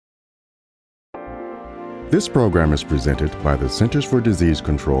This program is presented by the Centers for Disease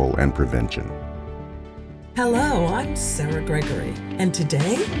Control and Prevention. Hello, I'm Sarah Gregory, and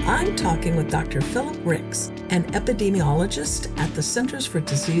today I'm talking with Dr. Philip Ricks, an epidemiologist at the Centers for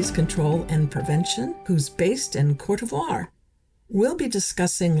Disease Control and Prevention, who's based in Côte d'Ivoire. We'll be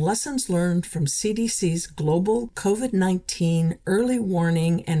discussing lessons learned from CDC's global COVID-19 early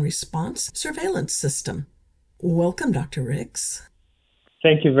warning and response surveillance system. Welcome, Dr. Ricks.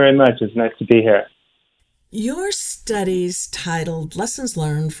 Thank you very much. It's nice to be here. Your studies titled Lessons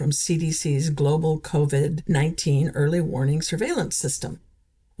Learned from CDC's Global COVID-19 Early Warning Surveillance System.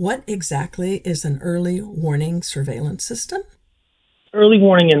 What exactly is an early warning surveillance system? Early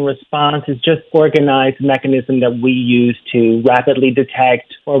warning and response is just organized mechanism that we use to rapidly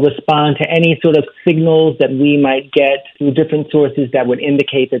detect or respond to any sort of signals that we might get through different sources that would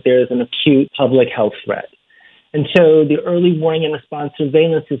indicate that there is an acute public health threat. And so the early warning and response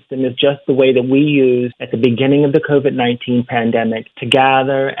surveillance system is just the way that we used at the beginning of the COVID-19 pandemic to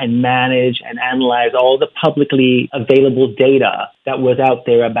gather and manage and analyze all the publicly available data that was out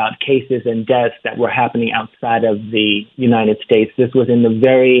there about cases and deaths that were happening outside of the United States. This was in the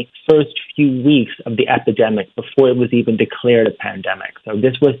very first few weeks of the epidemic before it was even declared a pandemic. So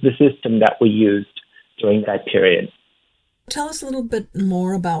this was the system that we used during that period. Tell us a little bit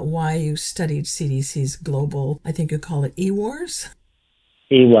more about why you studied CDC's global, I think you call it EWARS?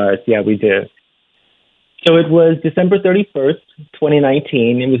 EWARS, yeah, we do. So it was December 31st,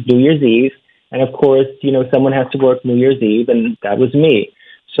 2019. It was New Year's Eve. And of course, someone has to work New Year's Eve, and that was me.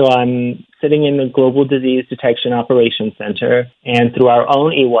 So I'm sitting in the Global Disease Detection Operations Center, and through our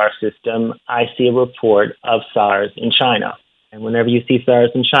own EWARS system, I see a report of SARS in China. And whenever you see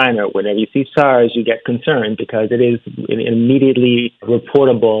SARS in China, whenever you see SARS, you get concerned because it is an immediately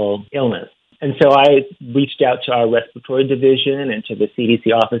reportable illness. And so I reached out to our respiratory division and to the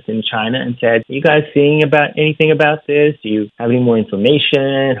CDC office in China and said, are you guys seeing anything about this? Do you have any more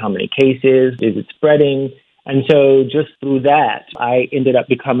information? How many cases? Is it spreading? And so just through that, I ended up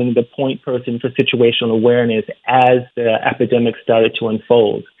becoming the point person for situational awareness as the epidemic started to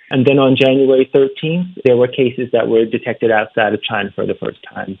unfold. And then on January 13th, there were cases that were detected outside of China for the first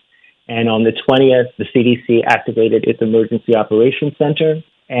time. And on the 20th, the CDC activated its Emergency Operations Center,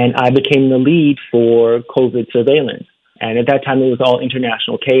 and I became the lead for COVID surveillance. And at that time, it was all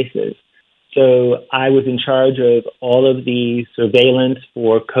international cases. So I was in charge of all of the surveillance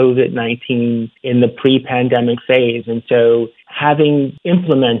for COVID-19 in the pre-pandemic phase. And so having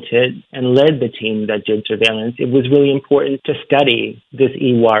implemented and led the team that did surveillance, it was really important to study this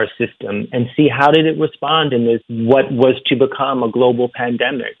EWARS system and see how did it respond in this, what was to become a global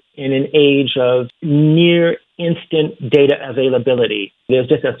pandemic in an age of near instant data availability. There's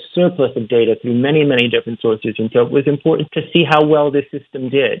just a surplus of data through many, many different sources. And so it was important to see how well this system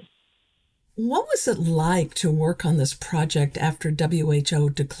did. What was it like to work on this project after WHO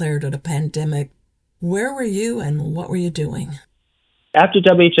declared it a pandemic? Where were you and what were you doing? After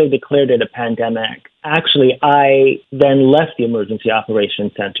WHO declared it a pandemic, actually, I then left the Emergency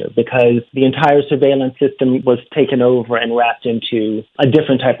Operations Center because the entire surveillance system was taken over and wrapped into a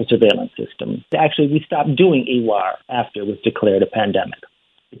different type of surveillance system. Actually, we stopped doing EWAR after it was declared a pandemic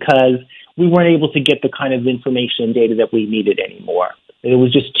because we weren't able to get the kind of information and data that we needed anymore. There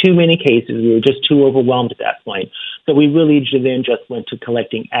was just too many cases. We were just too overwhelmed at that point. So we really then just went to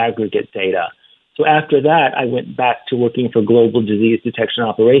collecting aggregate data. So after that, I went back to working for Global Disease Detection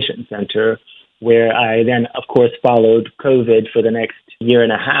Operations Center, where I then, of course, followed COVID for the next year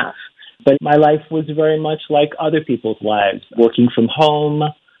and a half. But my life was very much like other people's lives, working from home.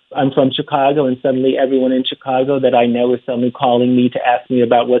 I'm from Chicago, and suddenly everyone in Chicago that I know is suddenly calling me to ask me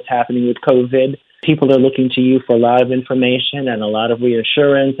about what's happening with COVID. People are looking to you for a lot of information and a lot of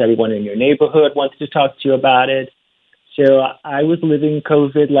reassurance. Everyone in your neighborhood wants to talk to you about it. So I was living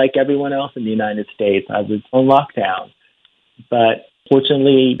COVID like everyone else in the United States. I was on lockdown. But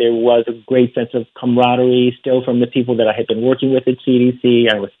fortunately, there was a great sense of camaraderie still from the people that I had been working with at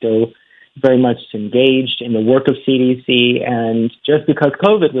CDC. I was still very much engaged in the work of CDC. And just because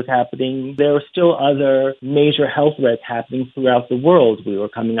COVID was happening, there were still other major health threats happening throughout the world. We were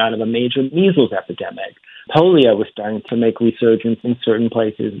coming out of a major measles epidemic. Polio was starting to make resurgence in certain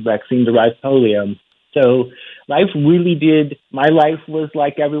places, vaccine-derived polio. So my life was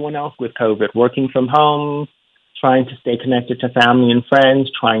like everyone else with COVID, working from home, trying to stay connected to family and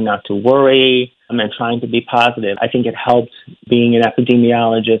friends, trying not to worry, and trying to be positive. I think it helped being an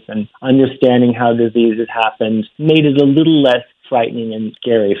epidemiologist and understanding how diseases happened, made it a little less frightening and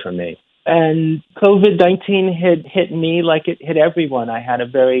scary for me. And COVID-19 hit me like it hit everyone. I had a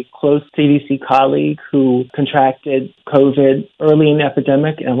very close CDC colleague who contracted COVID early in the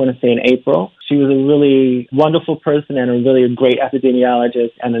epidemic, I want to say in April. She was a really wonderful person and a really great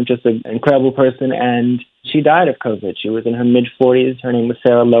epidemiologist and just an incredible person. And she died of COVID. She was in her mid-40s. Her name was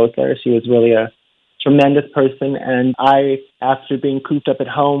Sarah Lothar. She was really a tremendous person. And I, after being cooped up at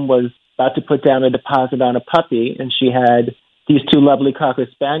home, was about to put down a deposit on a puppy, and she had these two lovely Cocker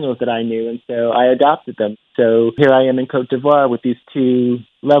Spaniels that I knew, and so I adopted them. So here I am in Côte d'Ivoire with these two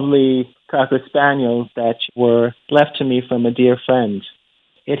lovely Cocker Spaniels that were left to me from a dear friend.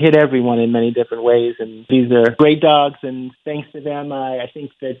 It hit everyone in many different ways, and these are great dogs, and thanks to them, I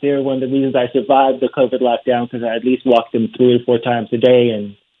think that they're one of the reasons I survived the COVID lockdown, because I at least walked them 3 or 4 times a day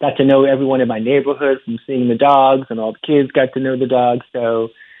and got to know everyone in my neighborhood from seeing the dogs, and all the kids got to know the dogs. So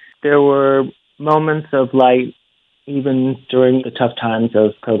there were moments of light even during the tough times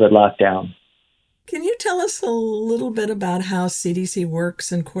of COVID lockdown. Can you tell us a little bit about how CDC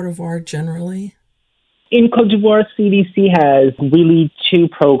works in Côte d'Ivoire generally? In Côte d'Ivoire, CDC has really 2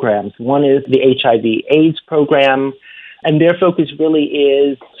 programs. One is the HIV/AIDS program, and their focus really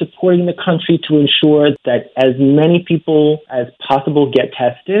is supporting the country to ensure that as many people as possible get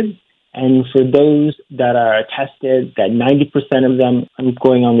tested. And for those that are tested, that 90% of them, I'm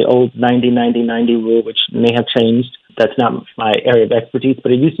going on the old 90-90-90 rule, which may have changed. That's not my area of expertise,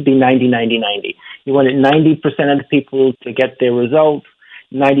 but it used to be 90-90-90. You wanted 90% of the people to get their results,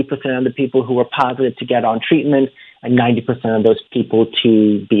 90% of the people who were positive to get on treatment, and 90% of those people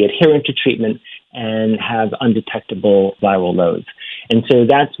to be adherent to treatment and have undetectable viral loads. And so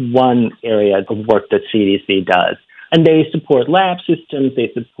that's one area of work that CDC does. And they support lab systems, they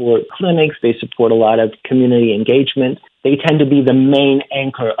support clinics, they support a lot of community engagement. They tend to be the main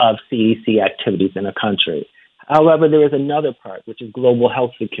anchor of CDC activities in a country. However, there is another part, which is global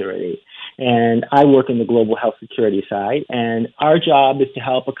health security. And I work in the global health security side. And our job is to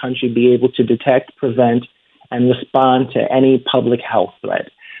help a country be able to detect, prevent, and respond to any public health threat.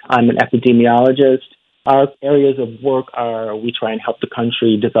 I'm an epidemiologist. Our areas of work are we try and help the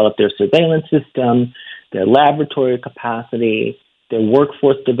country develop their surveillance system, their laboratory capacity, their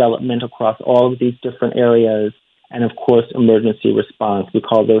workforce development across all of these different areas, and of course, emergency response. We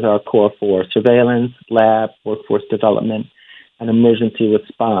call those our core 4: surveillance, lab, workforce development, and emergency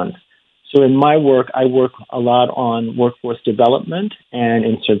response. So in my work, I work a lot on workforce development and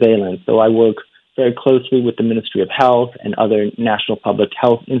in surveillance. So I work very closely with the Ministry of Health and other national public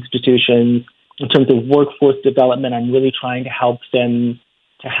health institutions. In terms of workforce development, I'm really trying to help them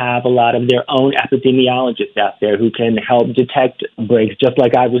to have a lot of their own epidemiologists out there who can help detect breaks, just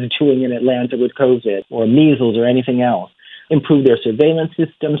like I was doing in Atlanta with COVID or measles or anything else. Improve their surveillance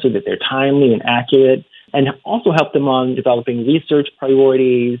system so that they're timely and accurate, and also help them on developing research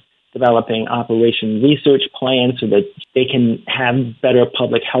priorities, developing operation research plans so that they can have better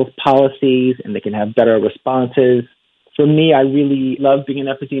public health policies and they can have better responses. For me, I really love being an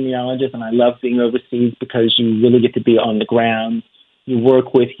epidemiologist, and I love being overseas because you really get to be on the ground. You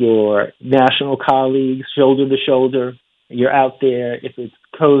work with your national colleagues shoulder to shoulder. You're out there. If it's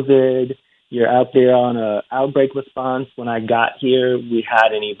COVID, you're out there on an outbreak response. When I got here, we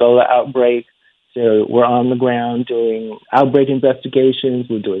had an Ebola outbreak. So we're on the ground doing outbreak investigations.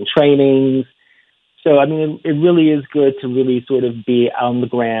 We're doing trainings. So, I mean, it really is good to really sort of be out on the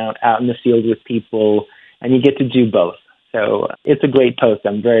ground, out in the field with people, and you get to do both. So it's a great post.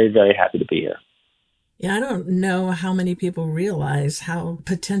 I'm very, very happy to be here. Yeah, I don't know how many people realize how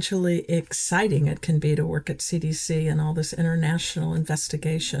potentially exciting it can be to work at CDC and all this international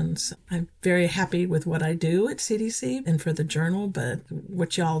investigations. I'm very happy with what I do at CDC and for the journal, but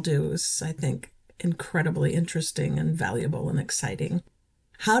what y'all do is, I think, incredibly interesting and valuable and exciting.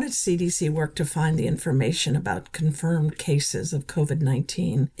 How did CDC work to find the information about confirmed cases of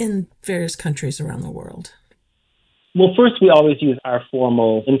COVID-19 in various countries around the world? Well, first, we always use our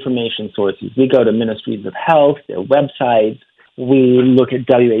formal information sources. We go to ministries of health, their websites. We look at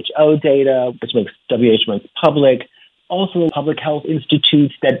WHO data, which makes WHO public. Also, public health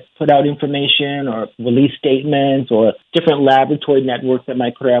institutes that put out information or release statements, or different laboratory networks that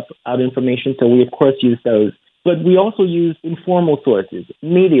might put out information. So we, of course, use those. But we also use informal sources,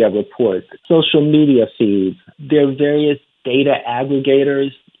 media reports, social media feeds. There are various data aggregators,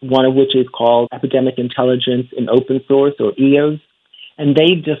 one of which is called Epidemic Intelligence in Open Source, or EOS. And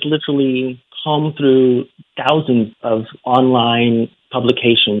they just literally comb through thousands of online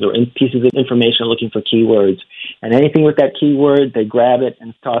publications or pieces of information looking for keywords. And anything with that keyword, they grab it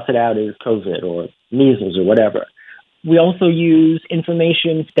and toss it out as COVID or measles or whatever. We also use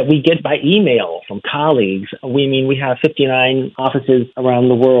information that we get by email from colleagues. We have 59 offices around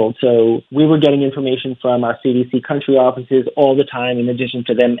the world, so we were getting information from our CDC country offices all the time, in addition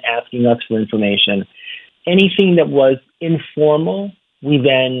to them asking us for information. Anything that was informal, we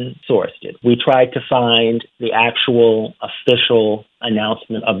then sourced it. We tried to find the actual official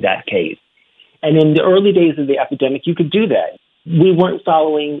announcement of that case. And in the early days of the epidemic, you could do that. We weren't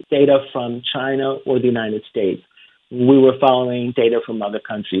following data from China or the United States. We were following data from other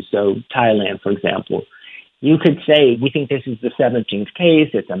countries. So Thailand, for example. You could say, we think this is the 17th case.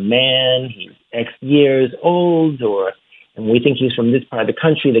 It's a man. He's X years old, and we think he's from this part of the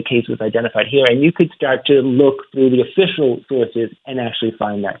country. The case was identified here. And you could start to look through the official sources and actually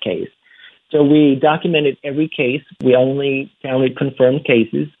find that case. So we documented every case. We only counted confirmed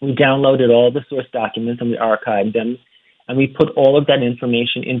cases. We downloaded all the source documents and we archived them. And we put all of that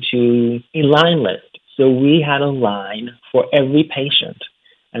information into a line list. So we had a line for every patient.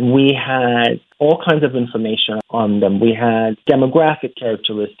 And we had all kinds of information on them. We had demographic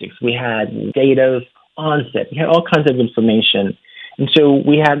characteristics. We had data of onset. We had all kinds of information. And so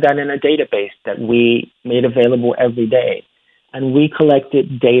we had that in a database that we made available every day. And we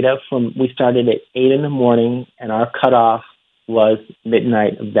collected data we started at 8 in the morning, and our cutoff was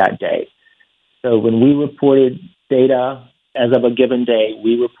midnight of that day. So when we reported data as of a given day,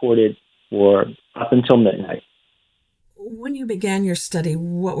 we reported for up until midnight. When you began your study,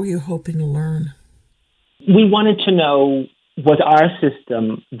 what were you hoping to learn? We wanted to know, was our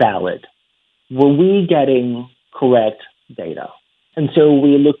system valid? Were we getting correct data? And so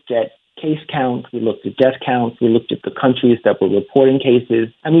we looked at case counts, we looked at death counts, we looked at the countries that were reporting cases,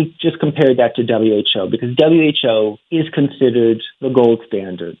 and we just compared that to WHO, because WHO is considered the gold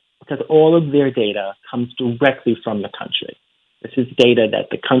standard, because all of their data comes directly from the country. This is data that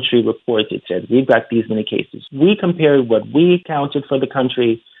the country reports. It says, we've got these many cases. We compared what we counted for the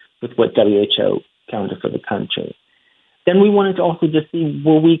country with what WHO counted for the country. Then we wanted to also just see,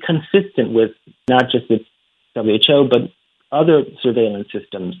 were we consistent with not just with WHO, but other surveillance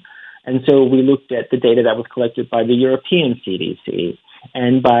systems? And so we looked at the data that was collected by the European CDC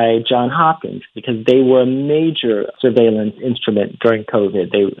and by Johns Hopkins, because they were a major surveillance instrument during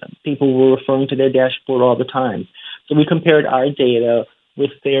COVID. People were referring to their dashboard all the time. So we compared our data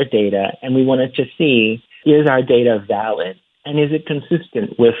with their data, and we wanted to see, is our data valid, and is it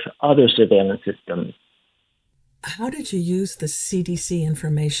consistent with other surveillance systems? How did you use the CDC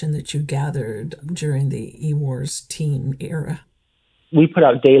information that you gathered during the eWars team era? We put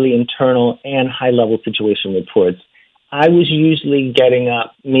out daily internal and high-level situation reports. I was usually getting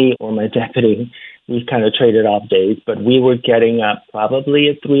up, me or my deputy, we kind of traded off days, but we were getting up probably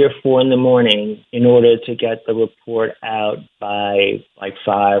at 3 or 4 in the morning in order to get the report out by like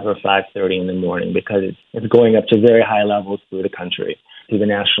 5 or 5:30 in the morning, because it's going up to very high levels through the country, through the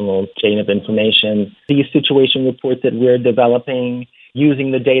national chain of information. These situation reports that we're developing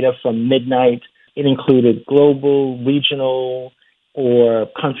using the data from midnight, it included global, regional, or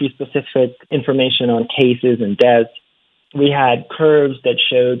country-specific information on cases and deaths. We had curves that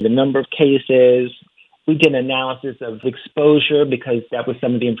showed the number of cases. We did analysis of exposure, because that was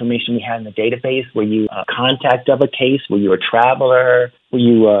some of the information we had in the database. Were you a contact of a case? Were you a traveler? Were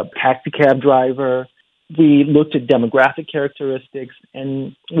you a taxi cab driver? We looked at demographic characteristics,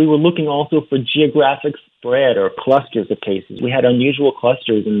 and we were looking also for geographic spread or clusters of cases. We had unusual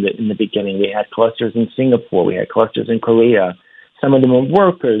clusters in the beginning. We had clusters in Singapore. We had clusters in Korea. Some of them were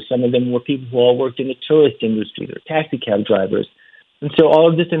workers. Some of them were people who all worked in the tourist industry or taxi cab drivers. And so all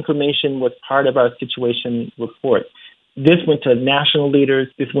of this information was part of our situation report. This went to national leaders.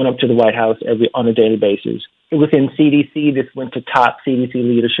 This went up to the White House on a daily basis. Within CDC, this went to top CDC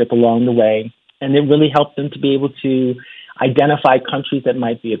leadership along the way. And it really helped them to be able to identify countries that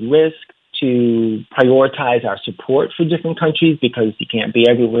might be at risk, to prioritize our support for different countries, because you can't be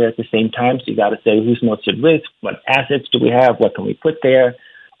everywhere at the same time. So you got to say who's most at risk, what assets do we have, what can we put there,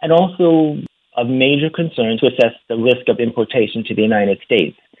 and also of major concern to assess the risk of importation to the United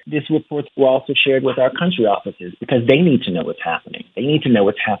States. These reports were also shared with our country offices, because they need to know what's happening. They need to know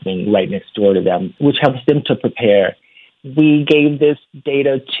what's happening right next door to them, which helps them to prepare. We gave this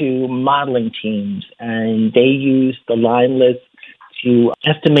data to modeling teams, and they used the line list to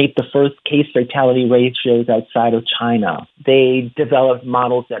estimate the first case fatality ratios outside of China. They developed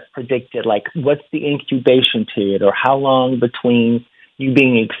models that predicted, like, what's the incubation period, or how long between you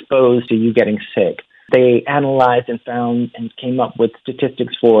being exposed to you getting sick. They analyzed and found and came up with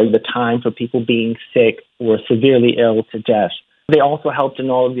statistics for the time for people being sick or severely ill to death. They also helped in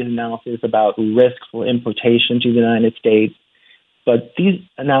all of these analyses about risk for importation to the United States. But these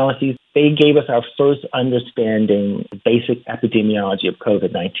analyses, they gave us our first understanding of basic epidemiology of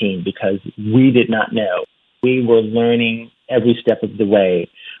COVID-19 because we did not know. We were learning every step of the way.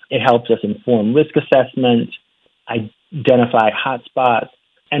 It helps us inform risk assessment, identify hotspots.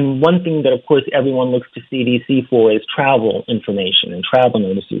 And one thing that, of course, everyone looks to CDC for is travel information and travel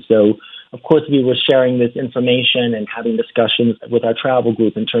notices. So, of course, we were sharing this information and having discussions with our travel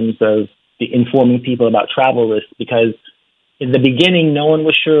group in terms of informing people about travel risks because in the beginning, no one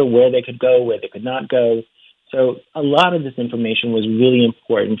was sure where they could go, where they could not go. So a lot of this information was really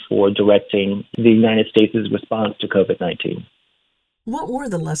important for directing the United States' response to COVID-19. What were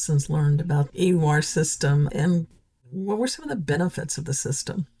the lessons learned about EWAR system and what were some of the benefits of the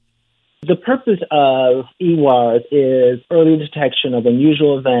system? The purpose of EWARs is early detection of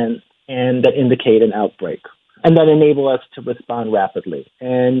unusual events and that indicate an outbreak and that enable us to respond rapidly.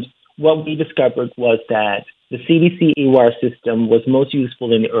 And what we discovered was that the CDC EWAR system was most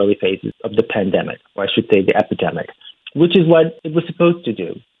useful in the early phases of the pandemic, or I should say the epidemic, which is what it was supposed to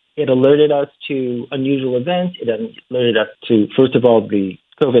do. It alerted us to unusual events. It alerted us to, first of all, the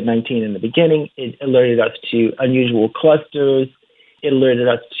COVID-19 in the beginning. It alerted us to unusual clusters. It alerted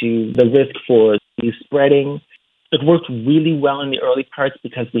us to the risk for disease spreading. It worked really well in the early parts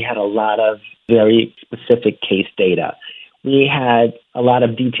because we had a lot of very specific case data. We had a lot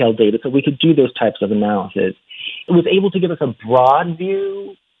of detailed data, so we could do those types of analysis. It was able to give us a broad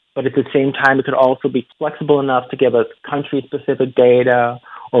view, but at the same time, it could also be flexible enough to give us country-specific data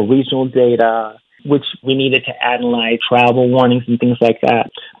or regional data, which we needed to analyze travel warnings and things like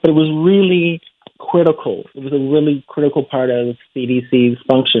that. But it was really critical. It was a really critical part of CDC's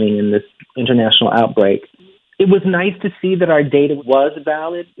functioning in this international outbreak. It was nice to see that our data was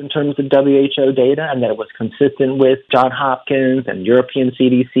valid in terms of WHO data and that it was consistent with Johns Hopkins and European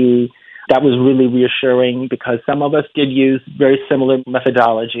CDC. That was really reassuring because some of us did use very similar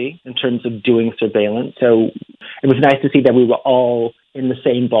methodology in terms of doing surveillance. So it was nice to see that we were all in the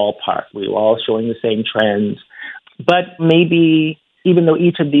same ballpark. We were all showing the same trends. But maybe even though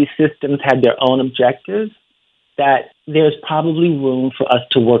each of these systems had their own objectives, that there's probably room for us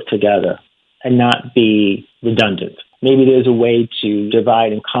to work together and not be redundant. Maybe there's a way to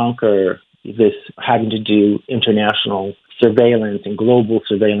divide and conquer this having to do international surveillance and global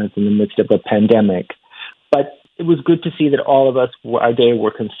surveillance in the midst of a pandemic. But it was good to see that all of us, our data were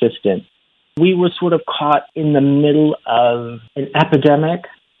consistent. We were sort of caught in the middle of an epidemic,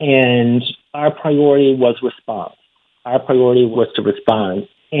 and our priority was response. Our priority was to respond.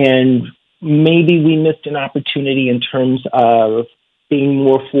 And maybe we missed an opportunity in terms of being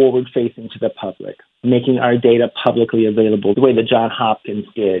more forward-facing to the public, making our data publicly available the way that Johns Hopkins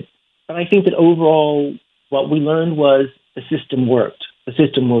did. But I think that overall, what we learned was the system worked. The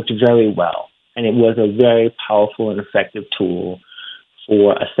system worked very well, and it was a very powerful and effective tool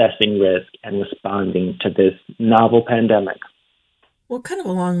for assessing risk and responding to this novel pandemic. Well, kind of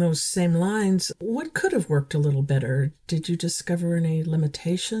along those same lines, what could have worked a little better? Did you discover any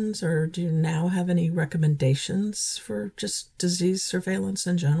limitations, or do you now have any recommendations for just disease surveillance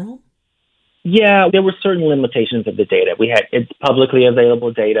in general? Yeah, there were certain limitations of the data. It's publicly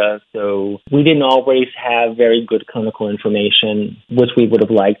available data, so we didn't always have very good clinical information, which we would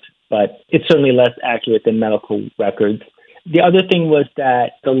have liked, but it's certainly less accurate than medical records. The other thing was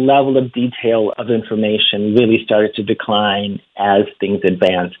that the level of detail of information really started to decline as things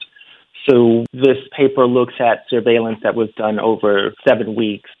advanced. So this paper looks at surveillance that was done over 7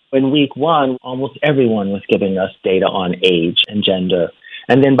 weeks. In week 1, almost everyone was giving us data on age and gender.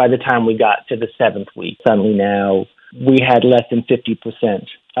 And then by the time we got to the 7th week, suddenly now we had less than 50%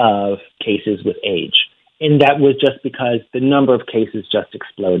 of cases with age. And that was just because the number of cases just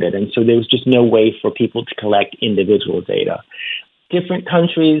exploded. And so there was just no way for people to collect individual data. Different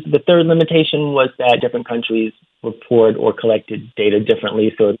countries, the third limitation was that different countries report or collected data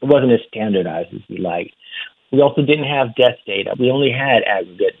differently, so it wasn't as standardized as we liked. We also didn't have death data. We only had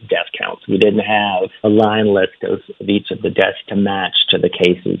aggregate death counts. We didn't have a line list of each of the deaths to match to the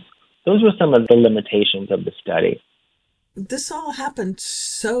cases. Those were some of the limitations of the study. This all happened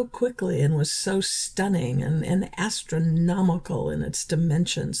so quickly and was so stunning and astronomical in its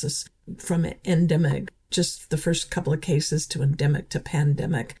dimensions, from endemic, just the first couple of cases, to endemic to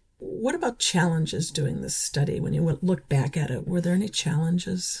pandemic. What about challenges doing this study? When you look back at it, were there any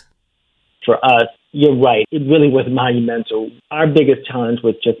challenges? For us, you're right. It really was monumental. Our biggest challenge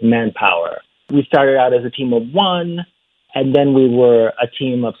was just manpower. We started out as a team of 1, and then we were a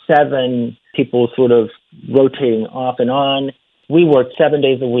team of 7, people sort of rotating off and on. We worked 7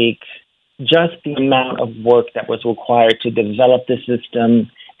 days a week. Just the amount of work that was required to develop the system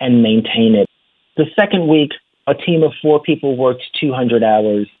and maintain it. The second week, A team of 4 people worked 200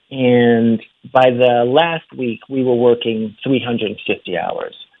 hours, and by the last week, we were working 350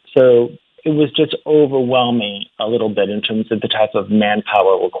 hours. So it was just overwhelming a little bit in terms of the type of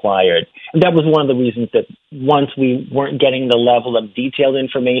manpower required. And that was one of the reasons that once we weren't getting the level of detailed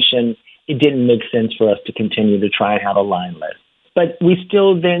information, it didn't make sense for us to continue to try and have a line list. But we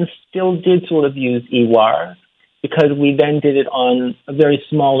still did sort of use EWAR because we then did it on a very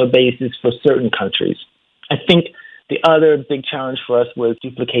smaller basis for certain countries. I think the other big challenge for us was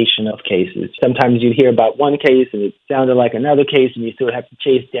duplication of cases. Sometimes you'd hear about one case and it sounded like another case and you sort of have to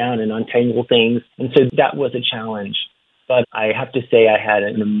chase down and untangle things. And so that was a challenge. But I have to say I had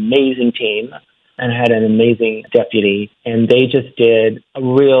an amazing team and had an amazing deputy, and they just did a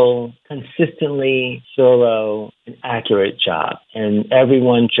real consistently thorough and accurate job. And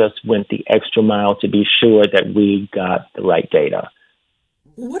everyone just went the extra mile to be sure that we got the right data.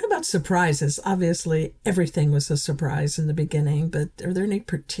 What about surprises? Obviously, everything was a surprise in the beginning, but are there any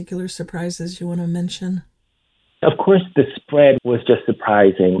particular surprises you want to mention? Of course, the spread was just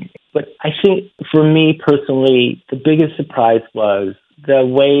surprising. But I think for me personally, the biggest surprise was the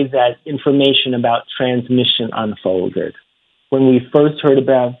way that information about transmission unfolded. When we first heard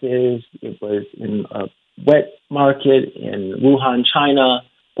about this, it was in a wet market in Wuhan, China.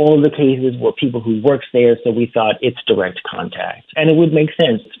 All of the cases were people who worked there, so we thought it's direct contact. And it would make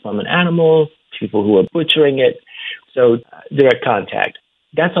sense from an animal, people who are butchering it, so direct contact.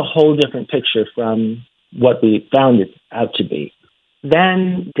 That's a whole different picture from what we found it out to be.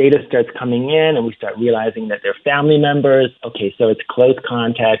 Then data starts coming in and we start realizing that they're family members. Okay, so it's close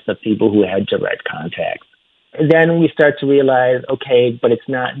contacts of people who had direct contacts. Then we start to realize, okay, but it's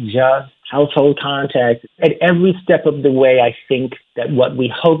not just household contacts. At every step of the way, I think that what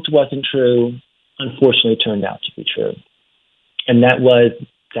we hoped wasn't true, unfortunately turned out to be true. And that was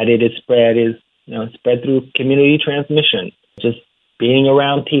that it is spread through community transmission, just being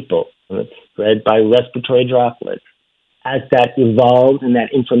around people. It's spread by respiratory droplets. As that evolved and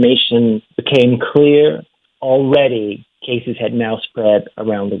that information became clear, already cases had now spread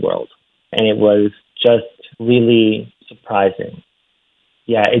around the world. And it was just really surprising.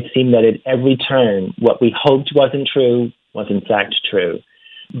 Yeah, it seemed that at every turn, what we hoped wasn't true was in fact true.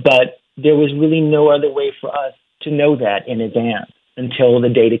 But there was really no other way for us to know that in advance until the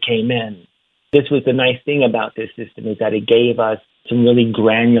data came in. This was the nice thing about this system, is that it gave us some really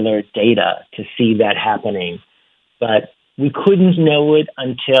granular data to see that happening. But we couldn't know it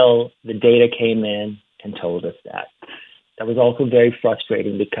until the data came in and told us that. That was also very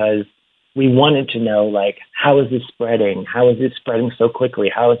frustrating because we wanted to know, how is this spreading? How is it spreading so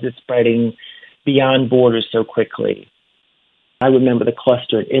quickly? How is it spreading beyond borders so quickly? I remember the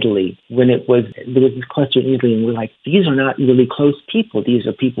cluster in Italy, there was this cluster in Italy, and we're like, these are not really close people. These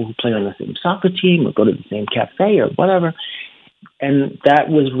are people who play on the same soccer team or go to the same cafe or whatever. And that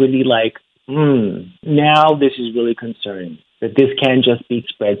was really now this is really concerning, that this can just be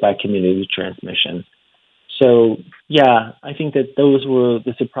spread by community transmission. So, yeah, I think that those were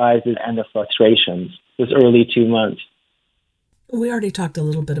the surprises and the frustrations those early 2 months. We already talked a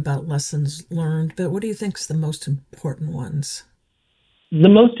little bit about lessons learned, but what do you think is the most important ones? The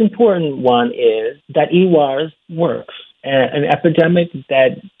most important one is that EWARS works. An epidemic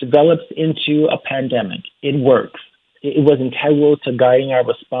that develops into a pandemic, it works. It was integral to guiding our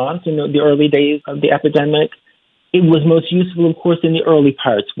response in the early days of the epidemic. It was most useful, of course, in the early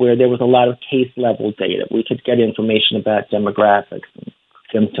parts where there was a lot of case-level data. We could get information about demographics and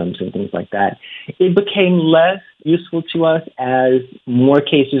symptoms and things like that. It became less useful to us as more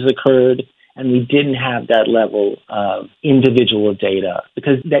cases occurred and we didn't have that level of individual data,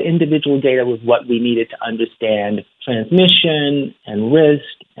 because that individual data was what we needed to understand transmission and risk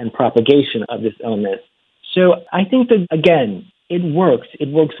and propagation of this illness. So I think that, again, it works. It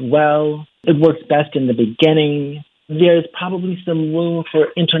works well. It works best in the beginning. There's probably some room for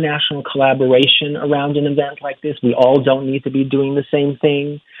international collaboration around an event like this. We all don't need to be doing the same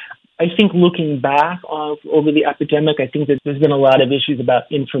thing. I think looking back over the epidemic, I think that there's been a lot of issues about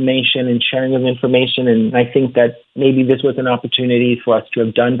information and sharing of information, and I think that maybe this was an opportunity for us to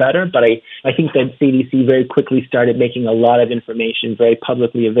have done better. But I think that CDC very quickly started making a lot of information very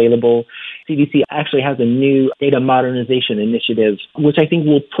publicly available. CDC actually has a new data modernization initiative, which I think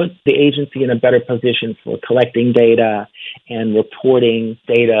will put the agency in a better position for collecting data and reporting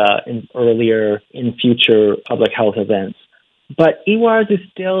data earlier in future public health events. But EWARS is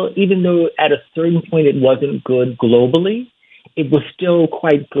still, even though at a certain point it wasn't good globally, it was still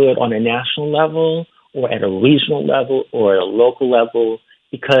quite good on a national level or at a regional level or at a local level,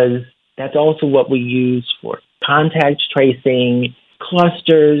 because that's also what we use for contact tracing,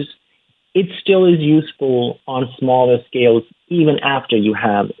 clusters. it still is useful on smaller scales, even after you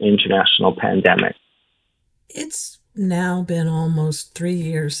have an international pandemic. It's now been almost 3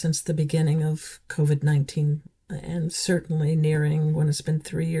 years since the beginning of COVID-19, and certainly nearing when it's been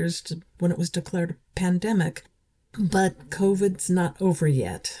 3 years to when it was declared a pandemic. But COVID's not over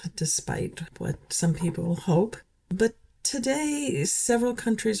yet, despite what some people hope. But today, several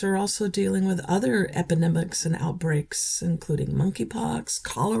countries are also dealing with other epidemics and outbreaks, including monkeypox,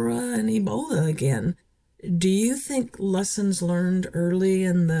 cholera, and Ebola again. Do you think lessons learned early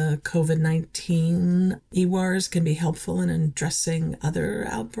in the COVID-19 EWARs can be helpful in addressing other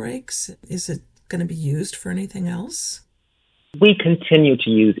outbreaks? Is it going to be used for anything else? We continue to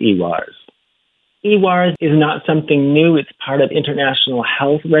use EWARs. EWARs is not something new. It's part of international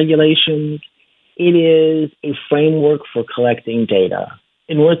health regulations. It is a framework for collecting data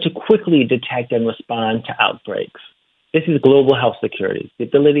in order to quickly detect and respond to outbreaks. This is global health security, the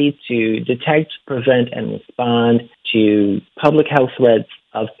ability to detect, prevent, and respond to public health threats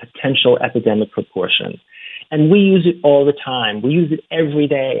of potential epidemic proportion. And we use it all the time. We use it every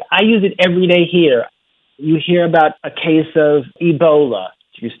day. I use it every day here. You hear about a case of Ebola.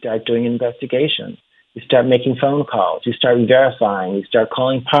 You start doing investigations. You start making phone calls. You start verifying. You start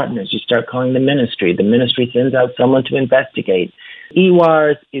calling partners. You start calling the ministry. The ministry sends out someone to investigate.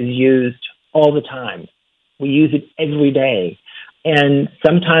 EWARS is used all the time. We use it every day. And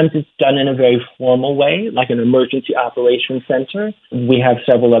sometimes it's done in a very formal way, like an emergency operations center. We have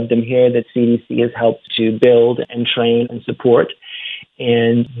several of them here that CDC has helped to build and train and support.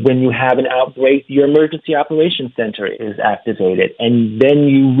 And when you have an outbreak, your emergency operations center is activated. And then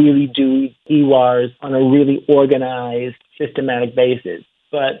you really do EWARs on a really organized, systematic basis.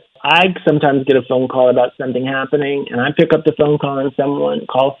 But I sometimes get a phone call about something happening, and I pick up the phone call and someone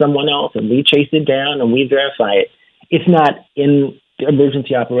calls someone else, and we chase it down and we verify it. It's not in the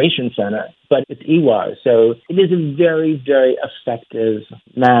emergency operations center, but it's EWARs. So it is a very, very effective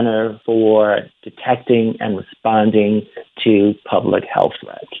manner for detecting and responding to public health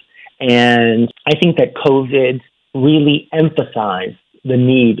threats. And I think that COVID really emphasized the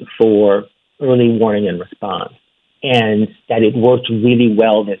need for early warning and response, and that it worked really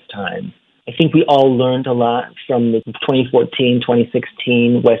well this time. I think we all learned a lot from the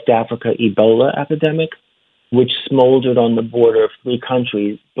 2014-2016 West Africa Ebola epidemic, which smoldered on the border of 3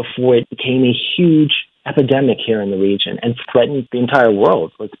 countries before it became a huge epidemic here in the region and threatened the entire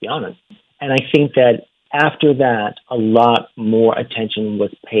world, let's be honest. And I think that after that, a lot more attention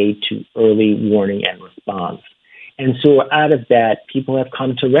was paid to early warning and response. And so out of that, people have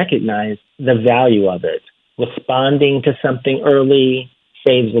come to recognize the value of it. Responding to something early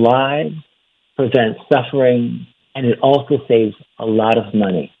saves lives, prevents suffering, and it also saves a lot of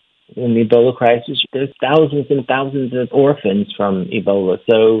money. In the Ebola crisis, there's thousands and thousands of orphans from Ebola.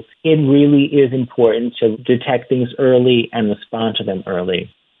 So it really is important to detect things early and respond to them early.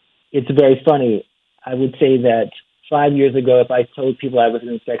 It's very funny. I would say that 5 years ago, if I told people I was an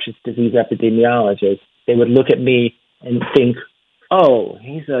infectious disease epidemiologist, they would look at me and think, oh,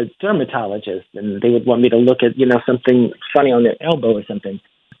 he's a dermatologist. And they would want me to look at, something funny on their elbow or something.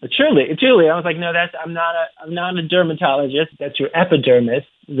 But Julie, I was like, no, I'm not a dermatologist. That's your epidermis.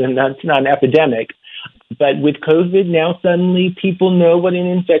 Then that's not an epidemic. But with COVID, now suddenly people know what an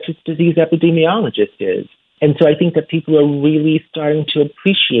infectious disease epidemiologist is. And so I think that people are really starting to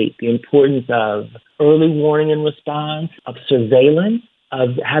appreciate the importance of early warning and response, of surveillance, of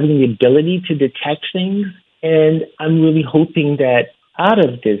having the ability to detect things. And I'm really hoping that out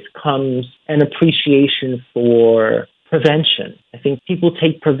of this comes an appreciation for prevention. I think people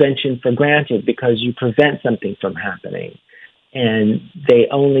take prevention for granted because you prevent something from happening. And they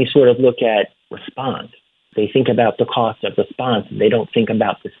only sort of look at response. They think about the cost of response, and they don't think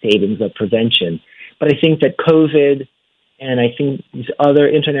about the savings of prevention. But I think that COVID and I think these other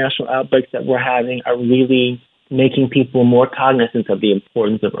international outbreaks that we're having are really making people more cognizant of the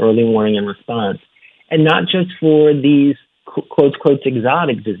importance of early warning and response. And not just for these, quote,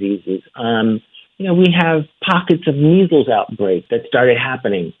 exotic diseases. We have pockets of measles outbreak that started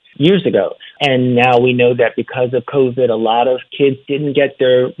happening years ago. And now we know that because of COVID, a lot of kids didn't get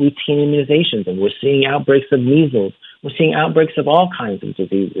their routine immunizations. And we're seeing outbreaks of measles. We're seeing outbreaks of all kinds of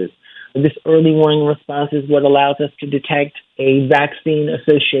diseases. This early warning response is what allows us to detect a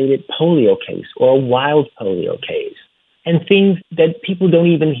vaccine-associated polio case or a wild polio case. And things that people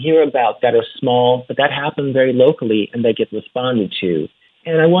don't even hear about that are small, but that happen very locally and they get responded to.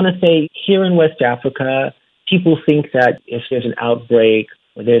 And I want to say here in West Africa, people think that if there's an outbreak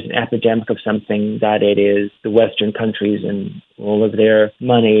or there's an epidemic of something, that it is the Western countries and all of their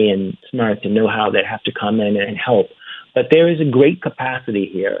money and smarts and know-how that have to come in and help. But there is a great capacity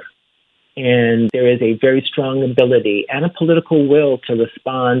here And there is a very strong ability and a political will to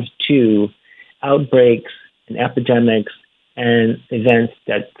respond to outbreaks and epidemics and events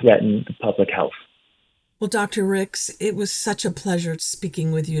that threaten the public health. Well, Dr. Ricks, it was such a pleasure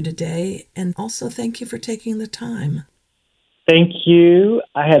speaking with you today, and also thank you for taking the time. Thank you.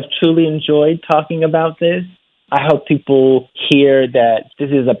 I have truly enjoyed talking about this. I hope people hear that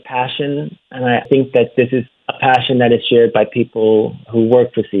this is a passion, and I think that this is a passion that is shared by people who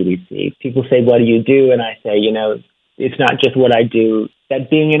work for CDC. People say, what do you do? And I say, it's not just what I do. That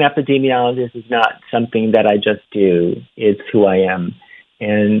being an epidemiologist is not something that I just do. It's who I am.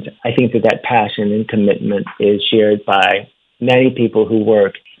 And I think that passion and commitment is shared by many people who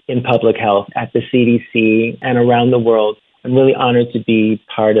work in public health at the CDC and around the world. I'm really honored to be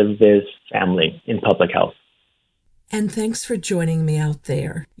part of this family in public health. And thanks for joining me out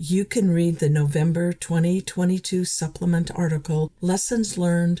there. You can read the November 2022 supplement article, Lessons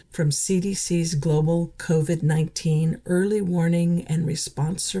Learned from CDC's Global COVID-19 Early Warning and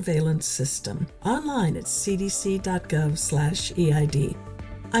Response Surveillance System, online at cdc.gov/EID.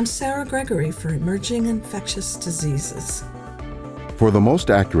 I'm Sarah Gregory for Emerging Infectious Diseases. For the most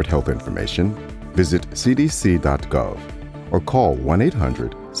accurate health information, visit cdc.gov or call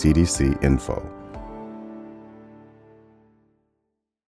 1-800-CDC-INFO.